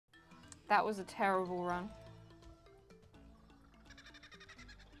That was a terrible run.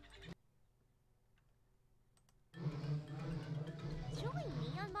 Join me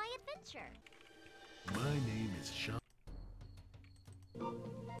on my adventure. My name is Sean.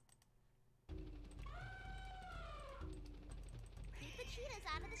 Keep the cheetahs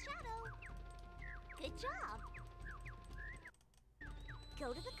out of the shadow. Good job.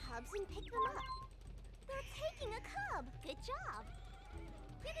 Go to the cubs and pick them up. They're taking a cub. Good job.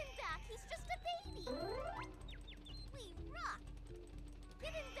 Get him back. He's just a baby. We rock.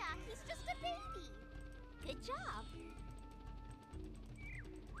 Get him back. He's just a baby. Good job.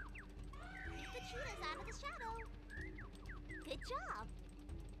 Keep the cheetahs out of the shadow. Good job.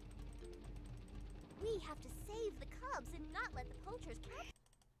 We have to save the cubs and not let the poachers capture.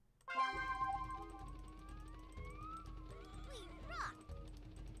 We rock.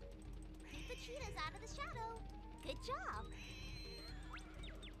 Keep the cheetahs out of the shadow. Good job.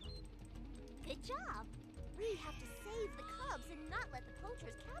 Good job. We have to save the cubs and not let the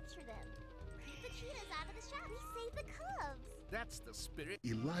poachers capture them. Keep the cheetahs out of the shadow. We save the cubs. That's the spirit.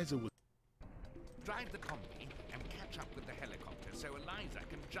 Eliza was. Drive the combi and catch up with the helicopter so Eliza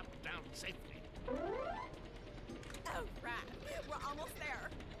can jump down safely. Oh, right. We're almost there.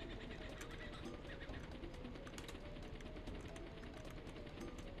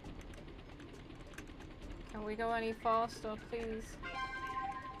 Can we go any faster, please?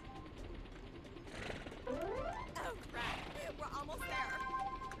 Oh, right. We're almost there.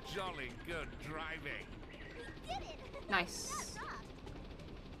 Jolly good driving. We did it. Nice. That's up.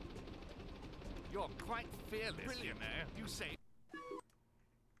 You're quite fearless, you know. You say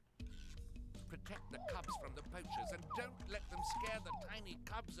protect the cubs from the poachers and don't let them scare the tiny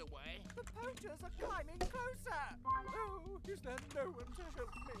cubs away. The poachers are climbing closer. Oh, is there no one to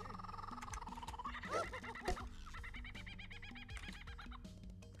help me?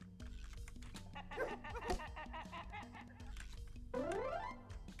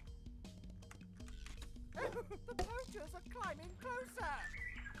 The poachers are climbing closer.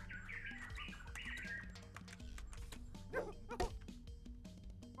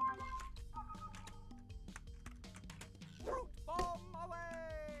 Fruit bomb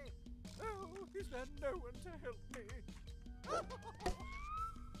away! Oh, is there no one to help me?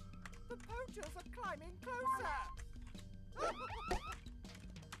 The poachers are climbing closer.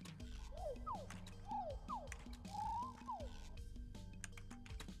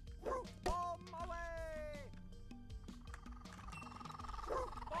 Fruit bomb away!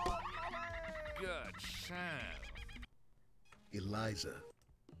 Fruit bomb away! Good show. Eliza.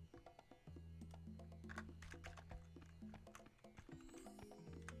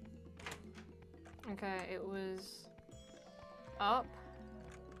 Okay, it was up.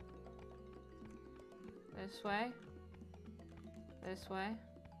 This way. This way.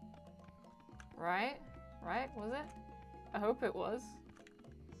 Right? Right? Was it? I hope it was.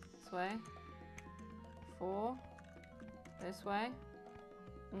 This way. 4. This way.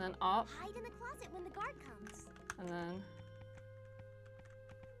 And then up. Hide in the closet when the guard comes. And then...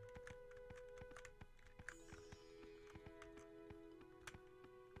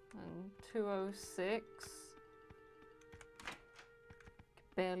 and 206.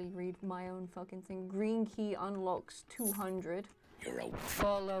 Barely read my own fucking thing. Green key unlocks 200. You're a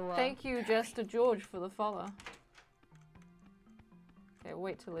follower. Thank you, Jester George, for the follow. Okay,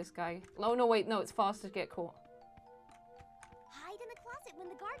 wait till this guy... Oh, no, wait, no, it's fast to get caught. Hide in the closet when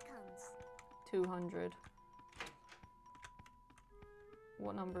the guard comes. 200.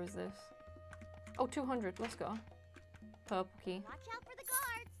 What number is this? Oh, 200, let's go. Purple key. Watch out for the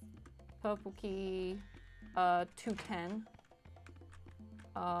guards. Purple key, 210.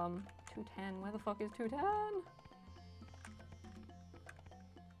 210, where the fuck is 210?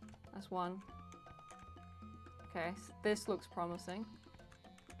 That's 1. Okay, this looks promising.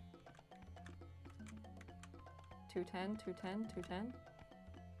 210, 210, 210.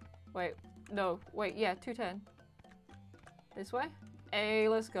 Wait, no, wait, yeah, 210. This way? Hey,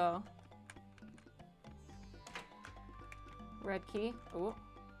 let's go. Red key. Oh.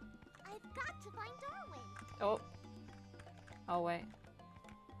 I've got to find Darwin. Oh. Oh, wait.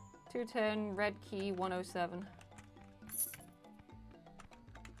 210, red key, 107.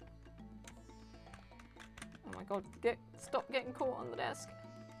 Oh my god, stop getting caught on the desk.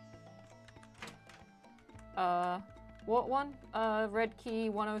 What one? Red key,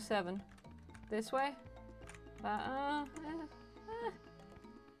 107. This way? Is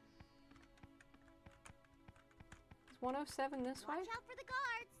 107 this way? Watch out for the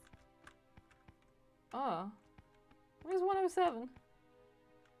guards. Oh. Where's 107?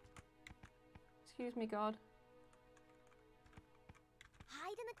 Excuse me, God.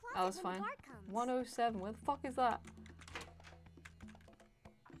 Hide in the closet Oh, that's when fine. the guard comes. 107. Where the fuck is that?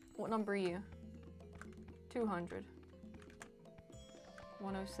 What number are you? 200.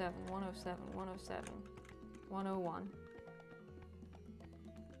 107, 107, 107, 101,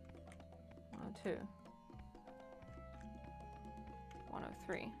 102,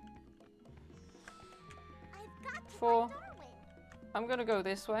 103. I've got to 4. find Darwin. I'm gonna go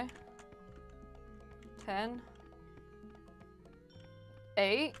this way. 10.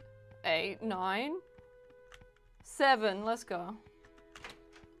 8. 8, 9. 7. Let's go.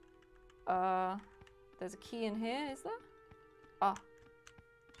 There's a key in here, is there? Ah.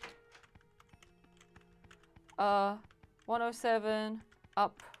 107,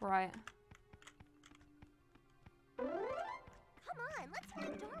 up, right. Come on, let's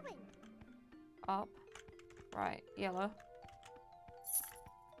find Darwin. Up, right, yellow.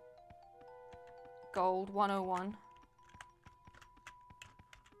 Gold, 101.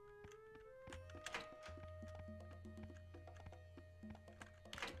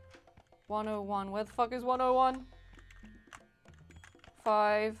 Where the fuck is 101?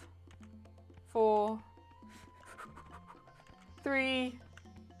 5, 4, 3,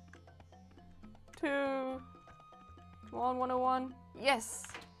 2. Come on, 101. Yes!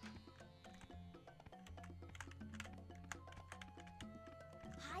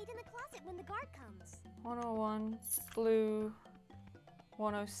 Hide in the closet when the guard comes. 101, blue.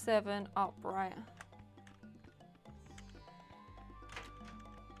 107, upright.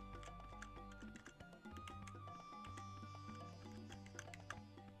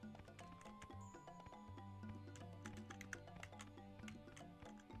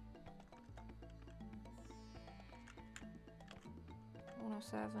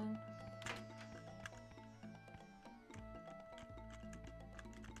 Seven.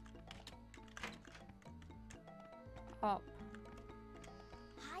 Up.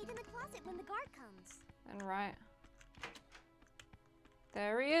 Hide in the closet when the guard comes. And right.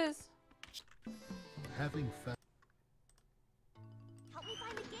 There he is. Having found Help me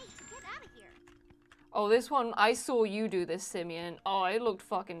find a gate to get out of here. Oh, this one, I saw you do this, Simeon. Oh, it looked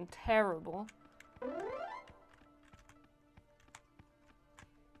fucking terrible.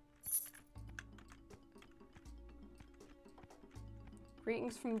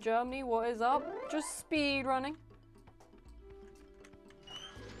 Greetings from Germany, what is up? Just speed running.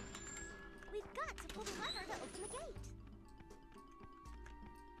 We've got to pull the lever to open the gate.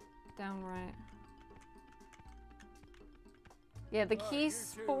 Down right. Yeah, the keys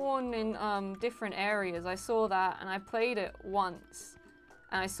spawn in different areas. I saw that and I played it once.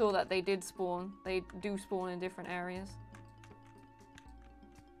 And I saw that they did spawn. They do spawn in different areas.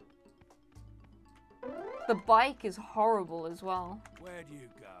 The bike is horrible as well. Where do you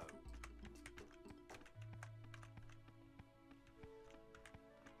go?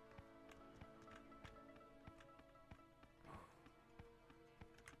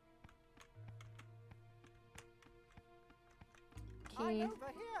 I'm Key,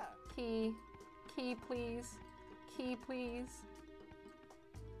 over here. key please, key please.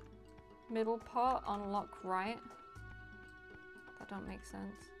 Middle part, unlock right. That don't make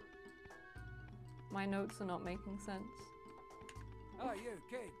sense. My notes are not making sense. Oh, you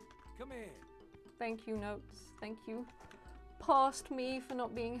kid, come here. Thank you, notes. Thank you. Past me for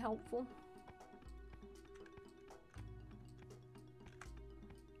not being helpful.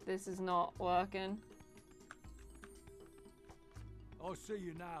 This is not working. I'll see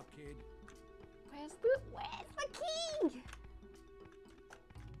you now, kid. Where's the key?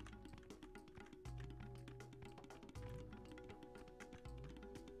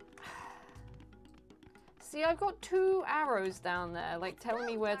 See, I've got 2 arrows down there, like, telling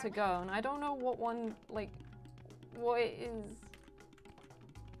me where to go, and I don't know what one, like, what it is.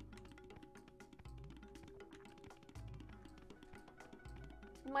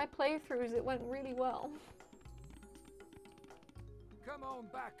 My playthroughs, it went really well. Come on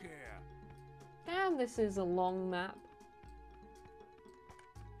back here. Damn, this is a long map.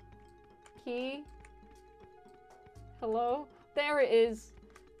 Key? Hello? There it is.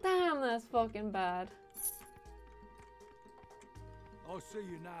 Damn, that's fucking bad. I'll see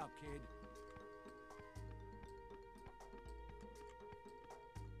you now, kid.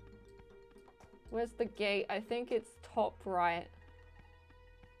 Where's the gate? I think it's top right.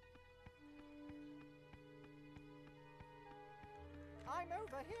 I'm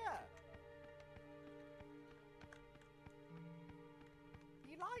over here.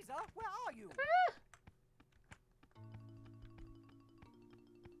 Eliza, where are you?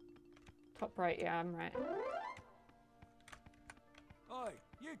 Top right, yeah, I'm right. Oi,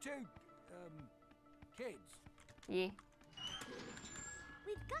 you two, kids. Yeah.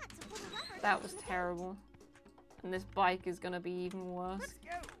 We've got That was terrible. And this bike is gonna be even worse. Let's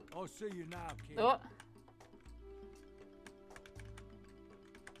go. I'll see you now, kid. Oh.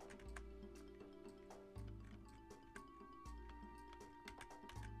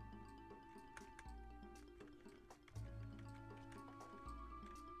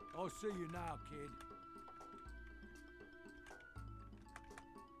 I'll see you now, kid.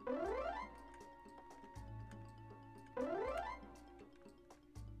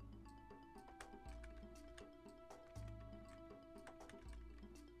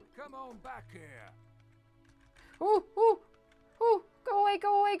 Come on back here. Ooh, ooh, ooh, go away,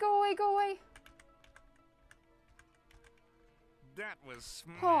 go away, go away, go away. That was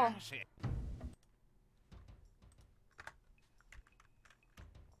Oh. smashing.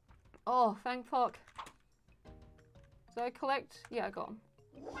 Oh, thank fuck. Did I collect? Yeah, I got him.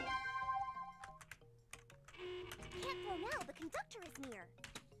 Can't throw now, the conductor is near.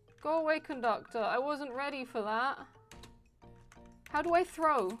 Go away, conductor. I wasn't ready for that. How do I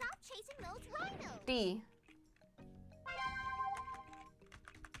throw? Stop chasing those rhinos. D.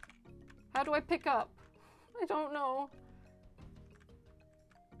 How do I pick up? I don't know.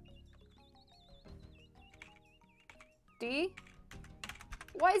 D?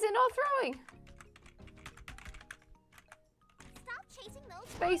 Why is it not throwing? Stop chasing those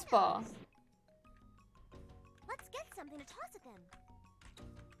Spacebar. rhinos. Let's get something to toss at them.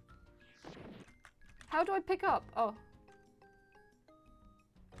 How do I pick up? Oh.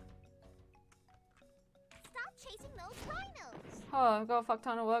 Stop chasing those rhinos. Oh, I've got a fuck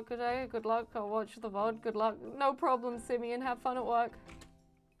ton of work today. Good luck. I'll watch the VOD. Good luck. No problem, Simeon. Have fun at work.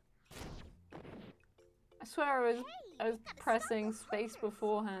 I swear I was pressing space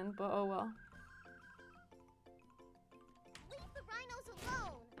beforehand, but oh well. Leave the rhinos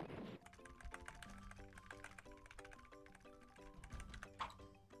alone.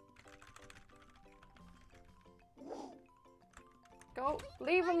 Go.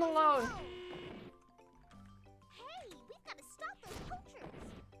 Leave him Rhinos alone. Hey, we've got to stop those poachers.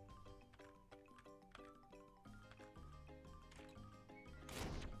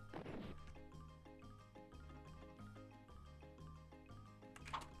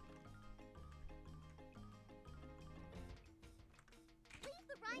 Leave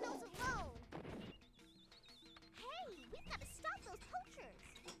the rhinos alone. Hey, we've got to stop those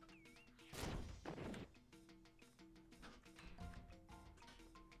poachers.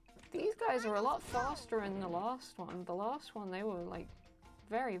 These guys are a lot faster in the last one. The last one, they were like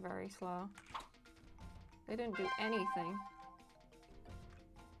very, very slow. They didn't do anything.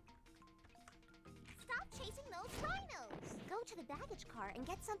 Stop chasing those rhinos. Go to the baggage car and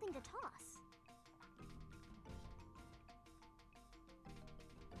get something to toss.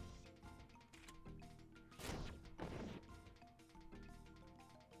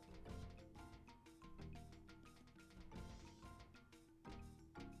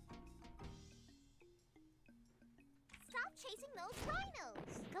 Stop chasing those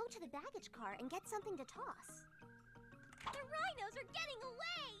rhinos. Go to the baggage car and get something to toss. The rhinos are getting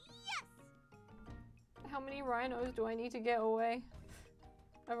away! Yes! How many rhinos do I need to get away?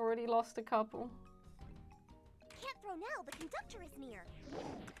 I've already lost a couple. Can't throw now, the conductor is near.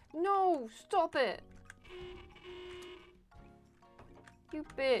 No, stop it. You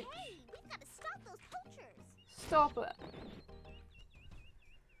bitch. Hey, we've got to stop those poachers. Stop it.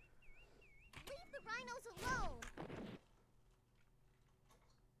 Leave the rhinos alone.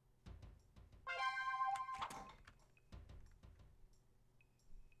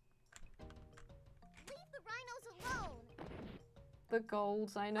 Leave the rhinos alone. The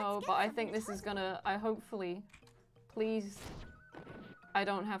golds, I know, Let's but get I think something this to is toss gonna, I hopefully, please, I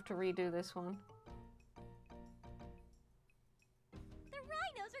don't have to redo this one. The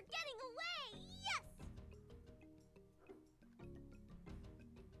rhinos are getting away! Yes!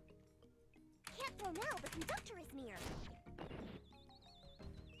 Can't throw now, the conductor is near.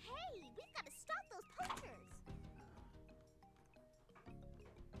 Hey, we've got to stop those poachers.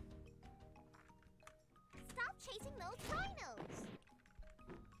 Stop chasing those rhinos.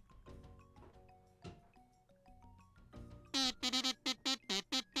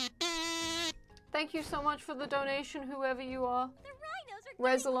 Thank you so much for the donation, whoever you are. The rhinos are getting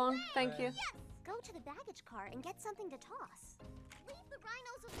Resalon, away. thank you. Yes! Go to the baggage car and get something to toss. Leave the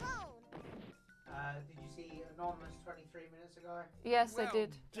rhinos alone. Did you see Anonymous 23 minutes ago? Yes, I Well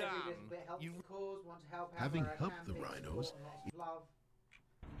did. Every done. little bit helps You the cause, want to help out Having where I helped can, the big rhinos, support and lots of love.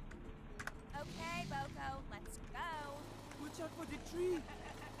 Okay, Boko, let's go. Watch out for the tree.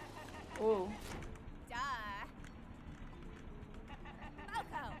 Oh, Duh.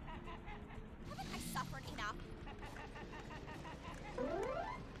 Boko! Haven't I suffered enough?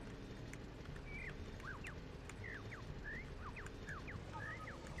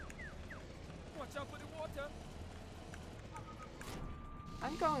 water.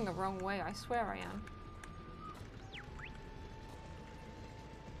 I'm going the wrong way, I swear I am.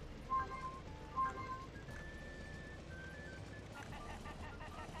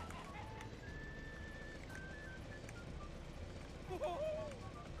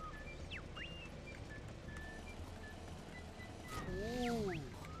 Ooh,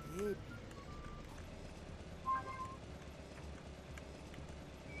 baby.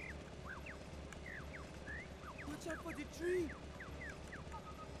 Watch out for the tree.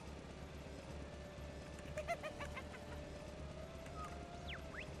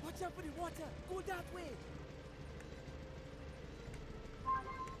 Watch out for the water. Go that way.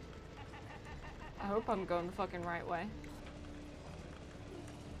 I hope I'm going the fucking right way.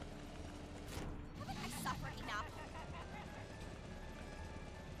 Haven't I suffered enough?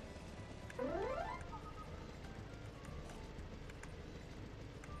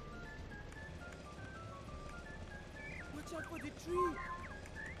 Watch out for the tree.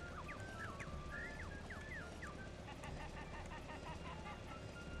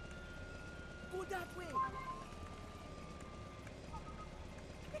 Go that way.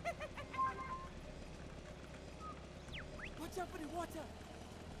 Watch out for the water.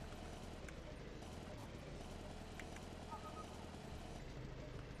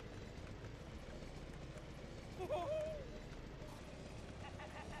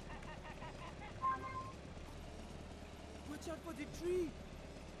 Watch out for the tree.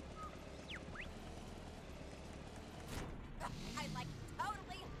 I like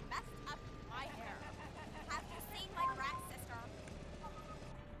totally messed up my hair. Have you seen my brat sister?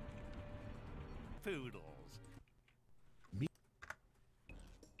 Poodles.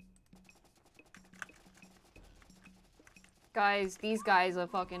 Guys, these guys are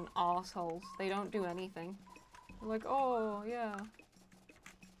fucking assholes. They don't do anything. They're like, oh, yeah.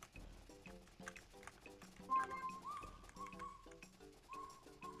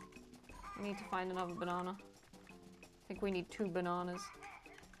 I need to find another banana. I think we need 2 bananas.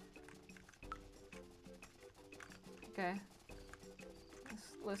 Okay.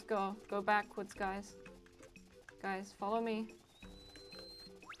 Let's go. Go backwards, guys. Guys, follow me.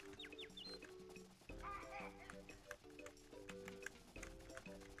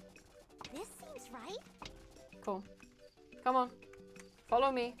 This seems right. Cool. Come on.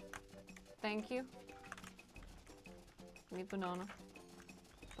 Follow me. Thank you. Need banana.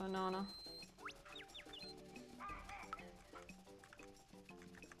 Banana.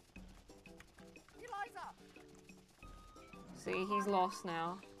 Eliza! See, he's lost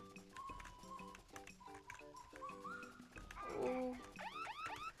now. Oh.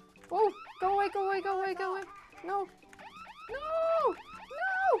 Oh! Go away, go away, go away, go away! No! No!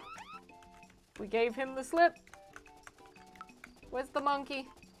 No! We gave him the slip. Where's the monkey?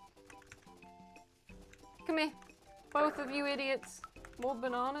 Come here. Both of you idiots. More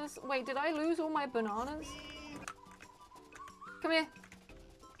bananas? Wait, did I lose all my bananas? Come here.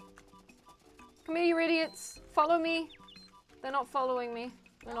 Come here, you idiots. Follow me. They're not following me.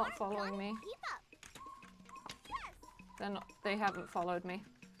 They're not following me. Keep up. They haven't followed me.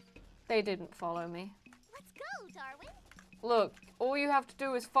 They didn't follow me. Let's go, Darwin. Look, all you have to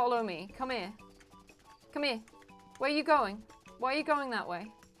do is follow me. Come here. Come here. Where are you going? Why are you going that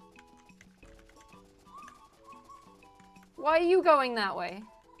way? Why are you going that way?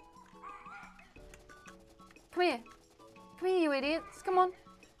 Come here. Come here, you idiots. Come on.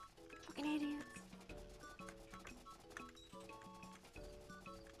 Fucking idiots.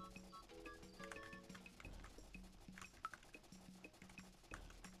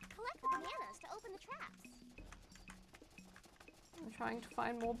 Collect the bananas to open the traps. I'm trying to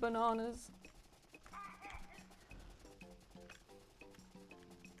find more bananas.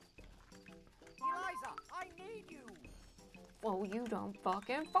 Eliza, I need you. Oh, you don't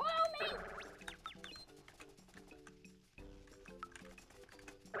fucking follow me!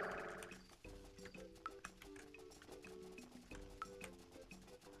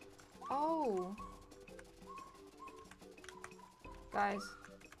 Oh. Guys.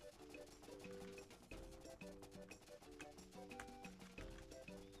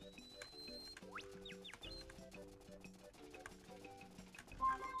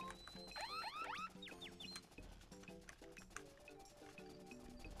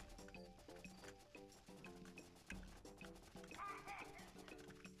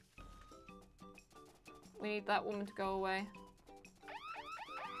 We need that woman to go away.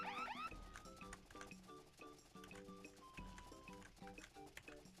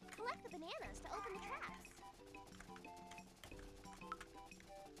 Collect the bananas to open the traps.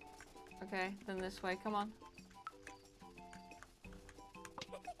 Okay, then this way, come on.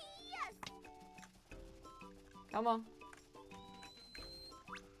 Yes! Come on.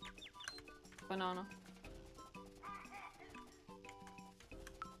 Banana.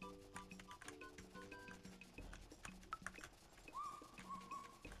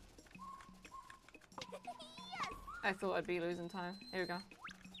 I thought I'd be losing time. Here we go.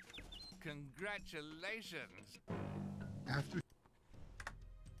 Congratulations. After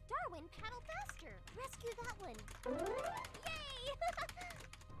Darwin, paddle faster. Rescue that one. Yay!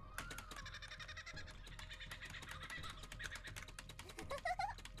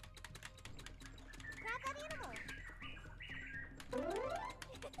 Grab that animal.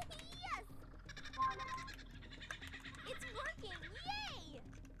 Yes! It's working! Yay!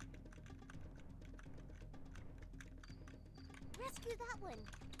 Rescue that one.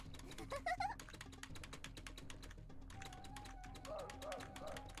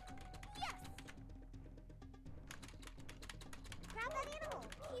 Yes! Grab that animal.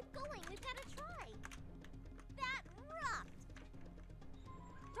 Keep going. We've got to try. That rocked.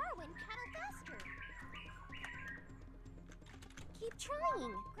 Darwin, paddle faster. Keep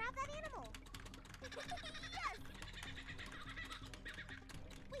trying. Grab that animal. Yes!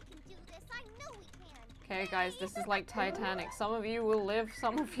 We can do this. I know we can. Okay, guys, this is like Titanic. Some of you will live,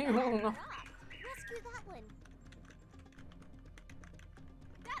 some of you will not. Rescue that one.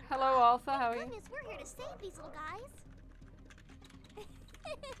 That Hello, rocked. Arthur. How are you? Goodness, we're here to save these little guys. We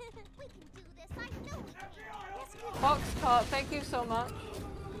can do this. I know we can. Rescue Foxcart, thank you so much. Come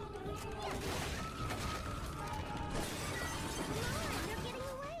on, they're getting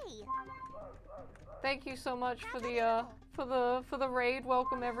away. Thank you so much for the raid.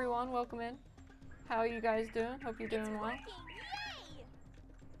 Welcome everyone. Welcome in. How are you guys doing? Hope you're doing well. Working. Yay!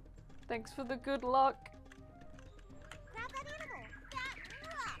 Thanks for the good luck. Grab that animal. That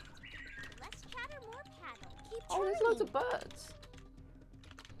rocked. Less chatter, more paddle. Keep Oh, there's loads of birds.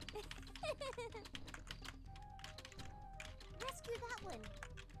 Rescue that one.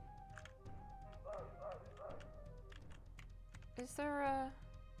 Is there a...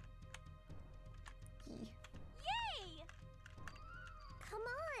 Yay! Come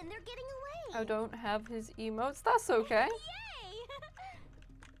on, they're getting away. I don't have his emotes. That's okay. Yay!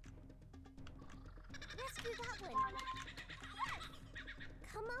 Rescue that one. Yes!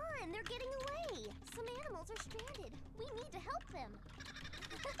 Come on, they're getting away. Some animals are stranded. We need to help them.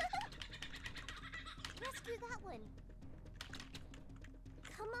 Rescue that one.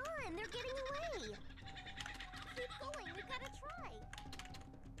 Come on, they're getting away. Keep going, we've got to try.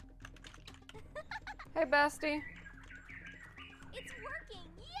 Hey, bestie. It's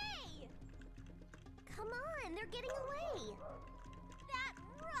working, yay! Come on, they're getting away. That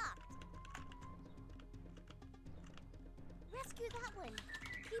rocked. Rescue that one.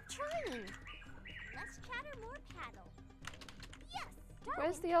 Keep trying. Less chatter, more paddle. Yes!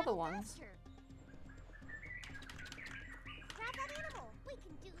 Where's Darwin, the other paddle ones? faster. Grab that animal. We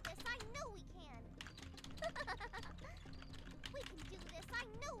can do this. I know we can. We can do this. I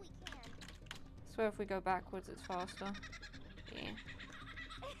know we can. I swear if we go backwards, it's faster. Yeah. Yay!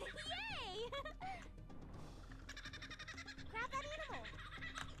 Grab that animal.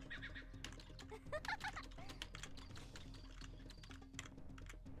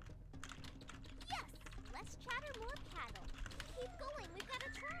 Yes! Less chatter, more paddle. Keep going. We've got to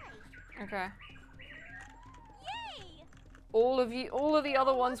try. Okay. Yay! All of the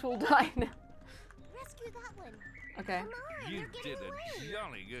other ones will die now. Rescue that one. Okay. Come on, You they're did getting a away.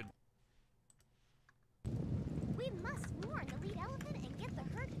 jolly good. We must warn the lead elephant and get the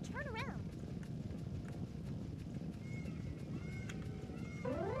herd to turn around.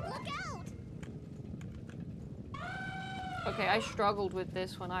 Look out! Okay, I struggled with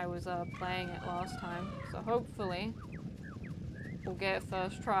this when I was playing it last time, so hopefully we'll get it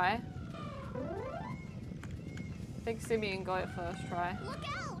first try. I think Simeon got it first try. Look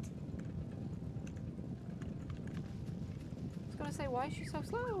out! I was gonna say, why is she so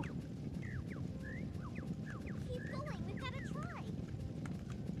slow? Keep going, we've got to try.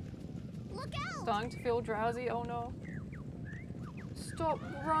 Look out! Starting to feel drowsy, oh no. Stop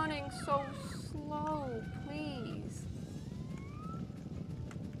running so slow, please.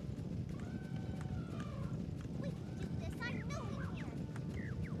 We can do this, I know we can.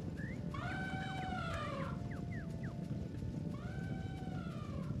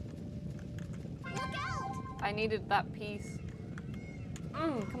 Look out! I needed that piece.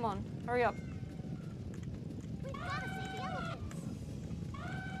 Come on, hurry up. We've got to save the elephants.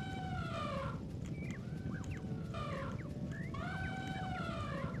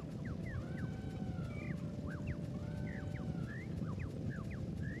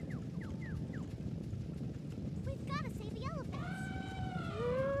 We've got to save the elephants.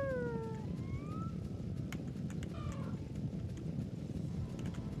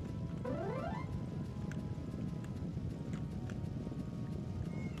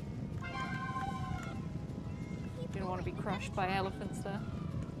 want to be crushed by elephants there.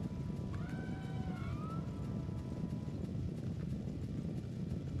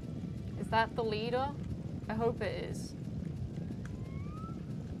 Is that the leader? I hope it is.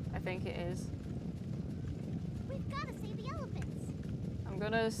 I think it is. We've got to save the elephants. I'm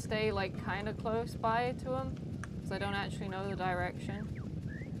gonna stay like kind of close by to him because I don't actually know the direction.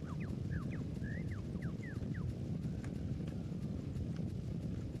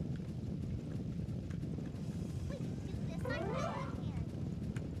 We can do this. I know we can.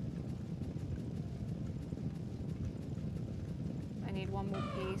 I need one more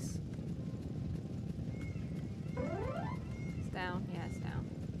piece. It's down. Yeah, it's down.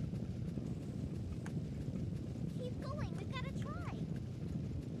 Keep going. We've got to try.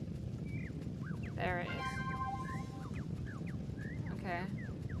 There it is. Okay.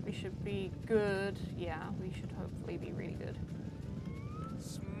 We should be good. Yeah, we should hopefully be really good.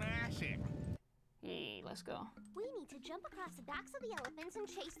 Smash it! Yeah, let's go. We need to jump across the backs of the elephants and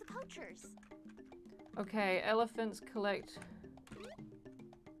chase the poachers. Okay, elephants collect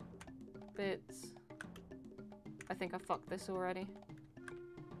bits. I think I fucked this already.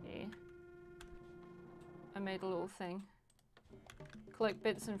 Yeah. I made a little thing. Collect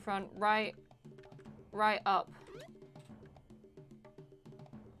bits in front, right up.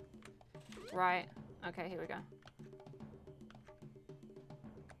 Right. Okay, here we go.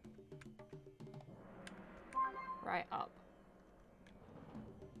 Right up.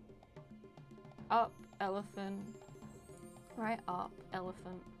 Up, elephant. Right up,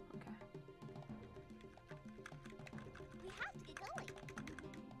 elephant. Okay. We have to get going.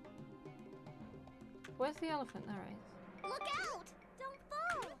 Where's the elephant? There it is. Look out! Don't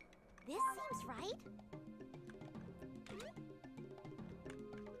fall! This seems right.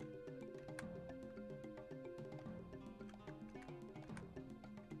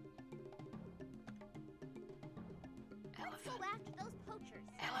 Let's go after those poachers.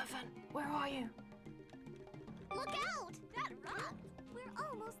 Elephant, where are you? Look out! That rock! We're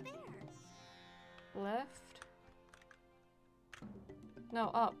almost there. Left? No,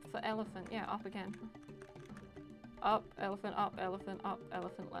 up for elephant. Yeah, up again. Up, elephant, up, elephant,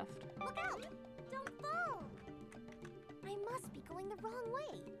 left. Look out! Don't fall! I must be going the wrong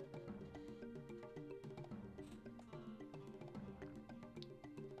way.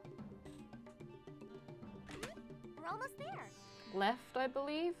 We're almost there. Left, I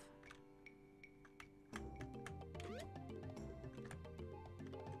believe.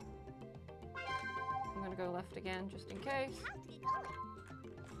 I'm gonna go left again, just in case. We have to get going.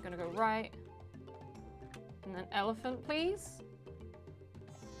 I'm gonna go right. And then elephant, please.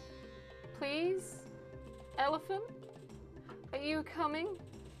 Please? Elephant? Are you coming?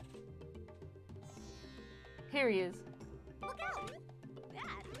 Here he is. Look out!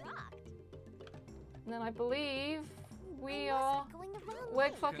 That rocked. And then I believe we I are... must be going the wrong We're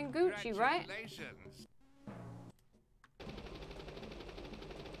way. fucking Gucci, right? Congratulations.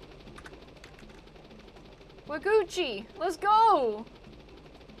 We're Gucci! Let's go!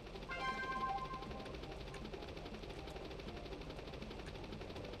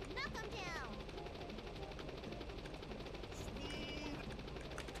 Knock 'em down.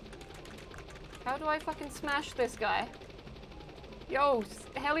 How do I fucking smash this guy? Yo,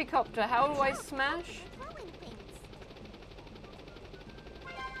 helicopter, how do I smash? They're throwing things.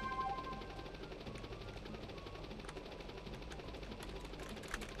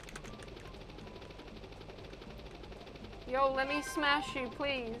 Yo, let me smash you,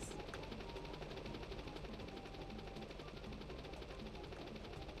 please.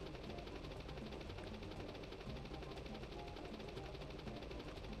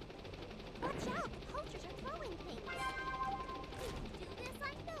 Watch out! The poachers are throwing things. We can do this. I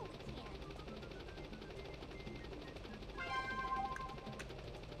know we can.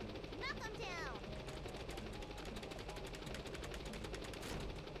 Knock 'em down.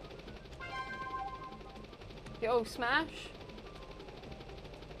 Yo, smash.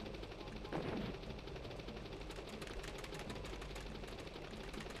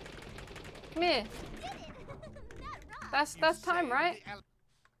 Come here. Did it! That rocked. That's time, Saved right? the ele-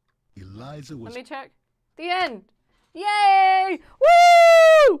 Eliza was Let me check. The end. Yay!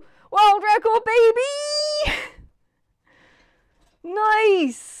 Woo! World record, baby!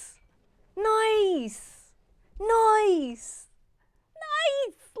 Nice! Nice! Nice!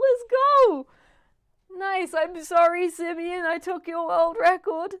 Nice! Let's go! Nice. I'm sorry, Simeon. I took your world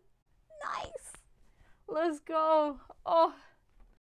record. Nice. Let's go. Oh.